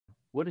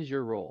What is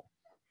your role?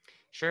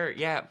 Sure,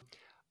 yeah.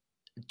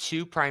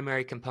 Two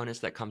primary components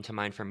that come to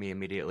mind for me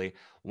immediately.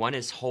 One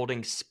is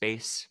holding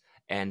space,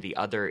 and the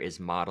other is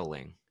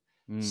modeling.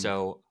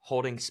 So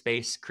holding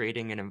space,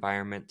 creating an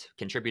environment,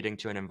 contributing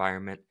to an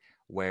environment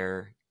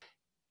where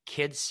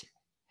kids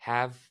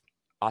have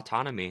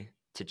autonomy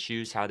to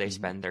choose how they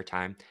spend their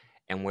time,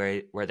 and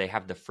where they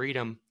have the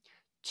freedom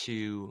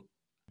to,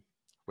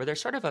 where they're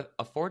sort of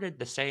afforded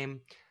the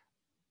same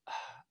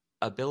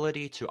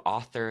ability to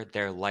author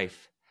their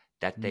life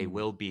that they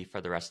will be for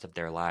the rest of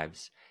their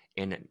lives.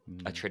 In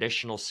a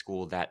traditional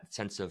school, that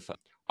sense of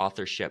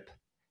authorship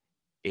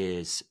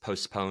is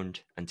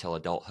postponed until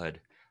adulthood.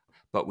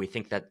 But we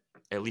think that,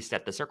 at least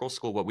at the Circle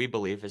School, what we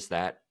believe is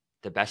that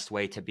the best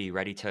way to be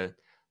ready to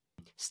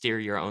steer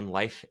your own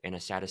life in a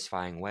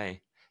satisfying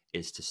way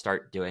is to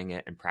start doing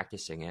it and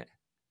practicing it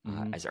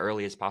as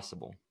early as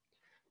possible.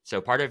 So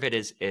part of it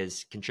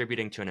is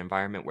contributing to an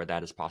environment where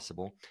that is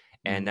possible.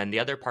 And then the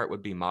other part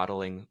would be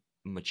modeling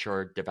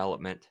mature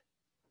development.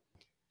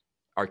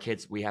 Our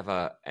kids, we have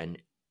an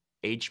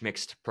age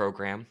mixed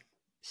program,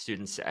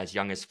 students as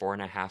young as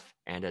 4.5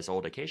 and as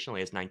old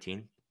occasionally as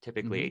 19,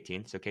 typically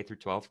 18, so K through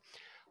 12,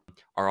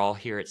 are all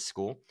here at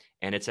school.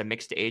 And it's a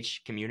mixed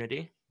age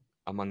community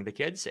among the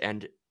kids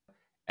and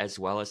as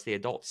well as the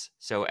adults.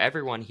 So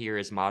everyone here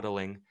is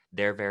modeling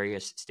their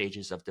various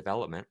stages of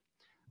development.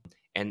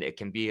 And it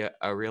can be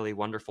a really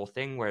wonderful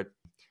thing where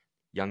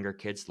younger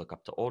kids look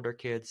up to older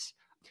kids.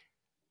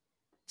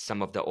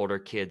 Some of the older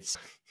kids,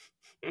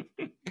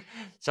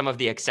 some of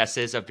the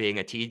excesses of being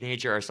a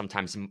teenager are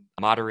sometimes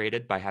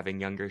moderated by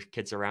having younger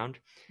kids around.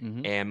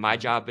 And my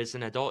job as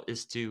an adult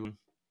is to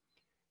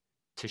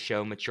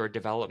show mature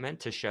development,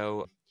 to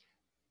show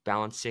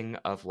balancing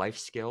of life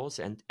skills,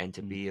 and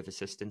to be of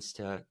assistance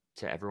to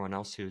everyone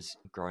else who's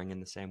growing in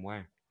the same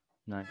way.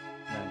 Nice.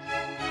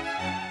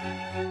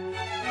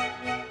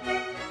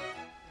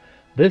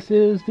 This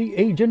is the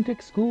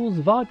Agentic Schools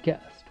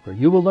Podcast, where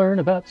you will learn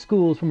about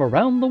schools from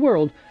around the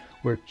world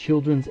where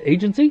children's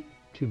agency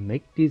to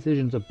make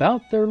decisions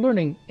about their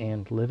learning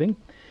and living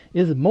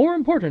is more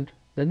important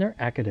than their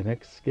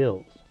academic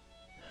skills.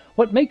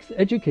 What makes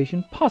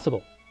education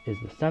possible is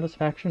the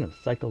satisfaction of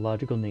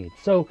psychological needs.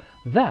 So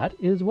that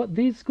is what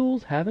these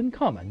schools have in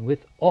common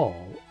with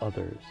all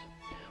others.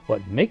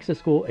 What makes a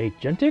school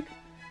agentic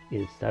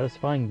is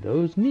satisfying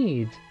those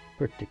needs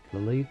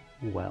particularly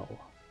well.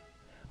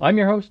 I'm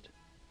your host,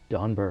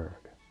 Don Berg.